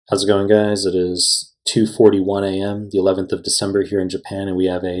How's it going, guys? It is 2:41 a.m., the 11th of December here in Japan, and we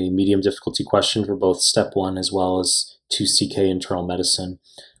have a medium difficulty question for both Step 1 as well as 2CK Internal Medicine.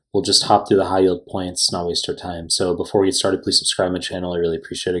 We'll just hop through the high yield points, not waste our time. So before we get started, please subscribe to my channel. I really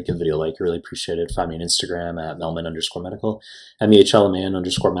appreciate it. Give the video a like. I really appreciate it. Find me on Instagram at mehlman_medical.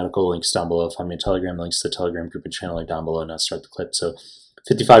 mehlman_medical. Links down below. Find me on Telegram. Links to the Telegram group and channel are down below. Now start the clip. So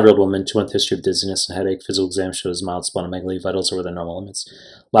 55-year-old woman, 2-month history of dizziness and headache. Physical exam shows mild splenomegaly. Vitals are within normal limits.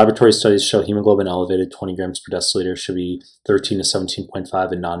 Laboratory studies show hemoglobin elevated 20 grams per deciliter. Should be 13 to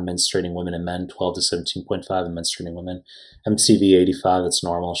 17.5 in non-menstruating women and men, 12 to 17.5 in menstruating women. MCV 85, that's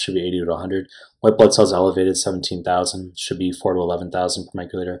normal. Should be 80 to 100. White blood cells elevated 17,000. Should be 4 to 11,000 per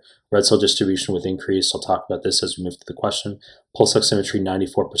microliter. Red cell distribution with increase. I'll talk about this as we move to the question. Pulse oximetry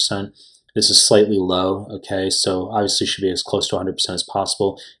 94%. This is slightly low, okay, so obviously should be as close to 100% as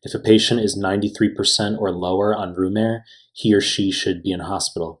possible. If a patient is 93% or lower on room air, he or she should be in a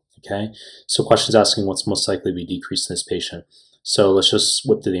hospital, okay? So questions asking what's most likely to be decreased in this patient. So let's just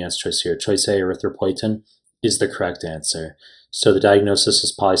whip through the answer choice here. Choice A, erythropoietin, is the correct answer. So the diagnosis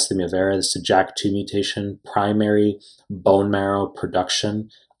is polycythemia vera. This is a JAK2 mutation, primary bone marrow production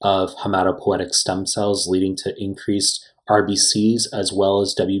of hematopoietic stem cells leading to increased RBCs as well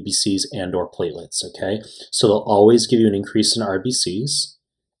as WBCs and or platelets, okay? So they'll always give you an increase in RBCs,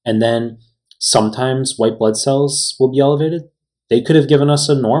 and then sometimes white blood cells will be elevated. They could have given us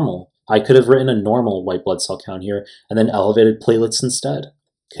a normal. I could have written a normal white blood cell count here and then elevated platelets instead,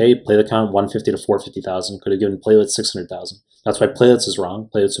 okay? Platelet count 150 to 450,000, could have given platelets 600,000. That's why platelets is wrong.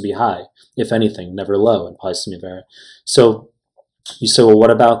 Platelets would be high, if anything, never low in polycythemia vera. So you say, well,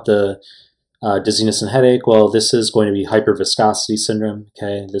 what about the dizziness and headache? Well, this is going to be hyperviscosity syndrome,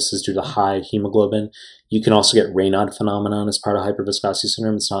 okay? This is due to high hemoglobin. You can also get Raynaud phenomenon as part of hyperviscosity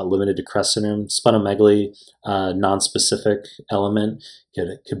syndrome. It's not limited to CREST syndrome. Splenomegaly, non-specific element.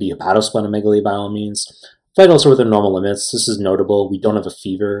 It could be hepatosplenomegaly by all means. Vitals are within normal limits. This is notable. We don't have a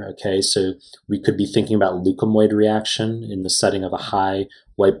fever, okay? So we could be thinking about leukemoid reaction in the setting of a high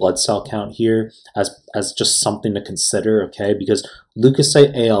white blood cell count here as just something to consider, okay? Because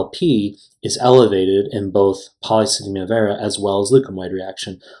leukocyte ALP is elevated in both polycythemia vera as well as leukemoid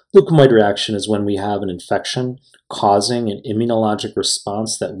reaction. Leukemoid reaction is when we have an infection causing an immunologic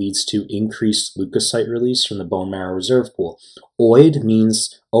response that leads to increased leukocyte release from the bone marrow reserve pool. OID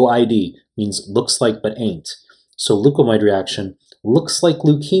means, OID means looks like but ain't. So leukemoid reaction looks like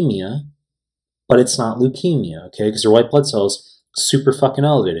leukemia, but it's not leukemia, okay? Because your white blood cells super fucking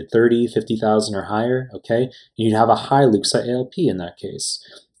elevated, 30, 50,000 or higher, okay? And you'd have a high leukocyte ALP in that case,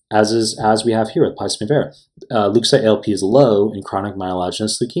 as we have here with polycythemia vera. Leukocyte ALP is low in chronic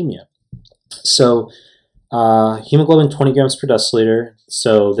myelogenous leukemia. So hemoglobin 20 grams per deciliter,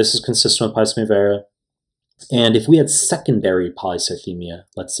 so this is consistent with polycythemia vera. And if we had secondary polycythemia,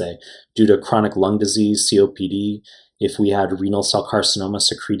 let's say, due to chronic lung disease, COPD, if we had renal cell carcinoma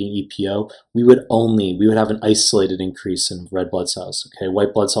secreting EPO, we would have an isolated increase in red blood cells, okay?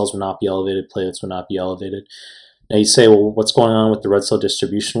 White blood cells would not be elevated, platelets would not be elevated. Now you say, well, what's going on with the red cell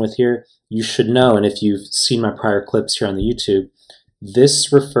distribution with here? You should know, and if you've seen my prior clips here on the YouTube,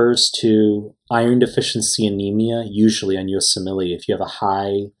 this refers to iron deficiency anemia, usually on USMLE, if you have a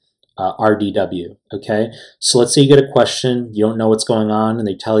high RDW, okay? So let's say you get a question, you don't know what's going on, and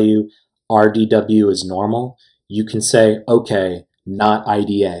they tell you RDW is normal. You can say, okay, not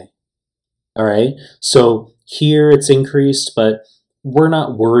IDA, all right? So here it's increased, but we're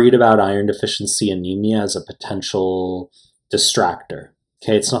not worried about iron deficiency anemia as a potential distractor,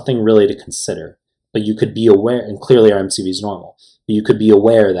 okay? It's nothing really to consider, but you could be aware, and clearly our MCV is normal, but you could be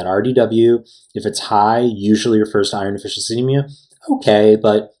aware that RDW, if it's high, usually refers to iron deficiency anemia, okay,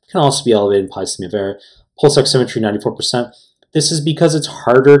 but can also be elevated in polycythemia vera. Pulse oximetry 94%. This is because it's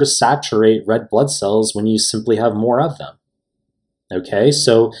harder to saturate red blood cells when you simply have more of them. Okay,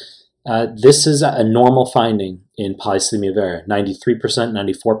 so this is a normal finding in polycythemia vera. 93%,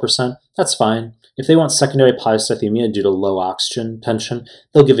 94%, that's fine. If they want secondary polycythemia due to low oxygen tension,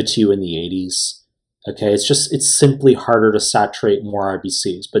 they'll give it to you in the 80s. Okay, it's simply harder to saturate more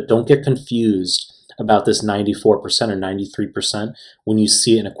RBCs, but don't get confused about this 94% or 93% when you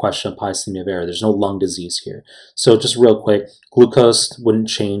see it in a question of polycythemia vera. There's no lung disease here. So just real quick, glucose wouldn't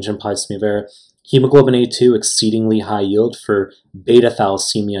change in polycythemia vera. Hemoglobin A2 exceedingly high yield for beta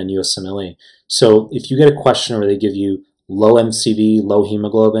thalassemia and USMLE. So if you get a question where they give you low MCV, low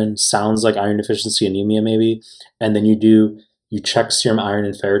hemoglobin, sounds like iron deficiency anemia maybe, and then you do you check serum iron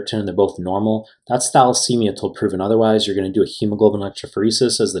and ferritin, and they're both normal, that's thalassemia until proven otherwise. You're going to do a hemoglobin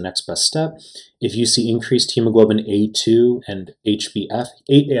electrophoresis as the next best step. If you see increased hemoglobin A2 and HbF,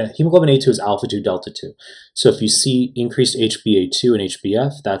 hemoglobin A2 is alpha 2 delta 2. So if you see increased HbA2 and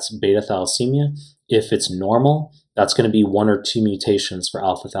HbF, that's beta thalassemia. If it's normal, that's going to be 1 or 2 mutations for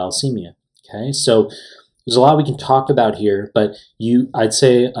alpha thalassemia. Okay, so there's a lot we can talk about here, but I'd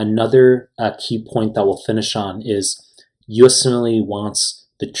say another key point that we'll finish on is USMLE wants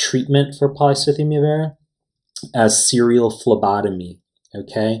the treatment for polycythemia vera as serial phlebotomy.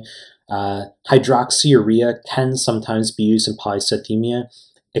 Okay, hydroxyurea can sometimes be used in polycythemia,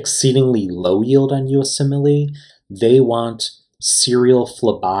 exceedingly low yield on USMLE. They want serial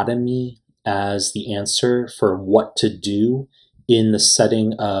phlebotomy as the answer for what to do in the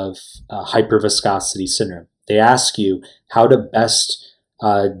setting of hyperviscosity syndrome. They ask you how to best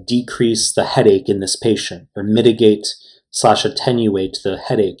decrease the headache in this patient or mitigate / attenuate the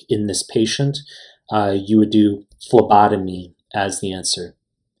headache in this patient. You would do phlebotomy as the answer.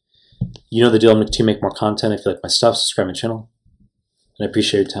 You know the deal. I'm going to make more content. If you like my stuff, subscribe my channel. And I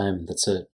appreciate your time. That's it.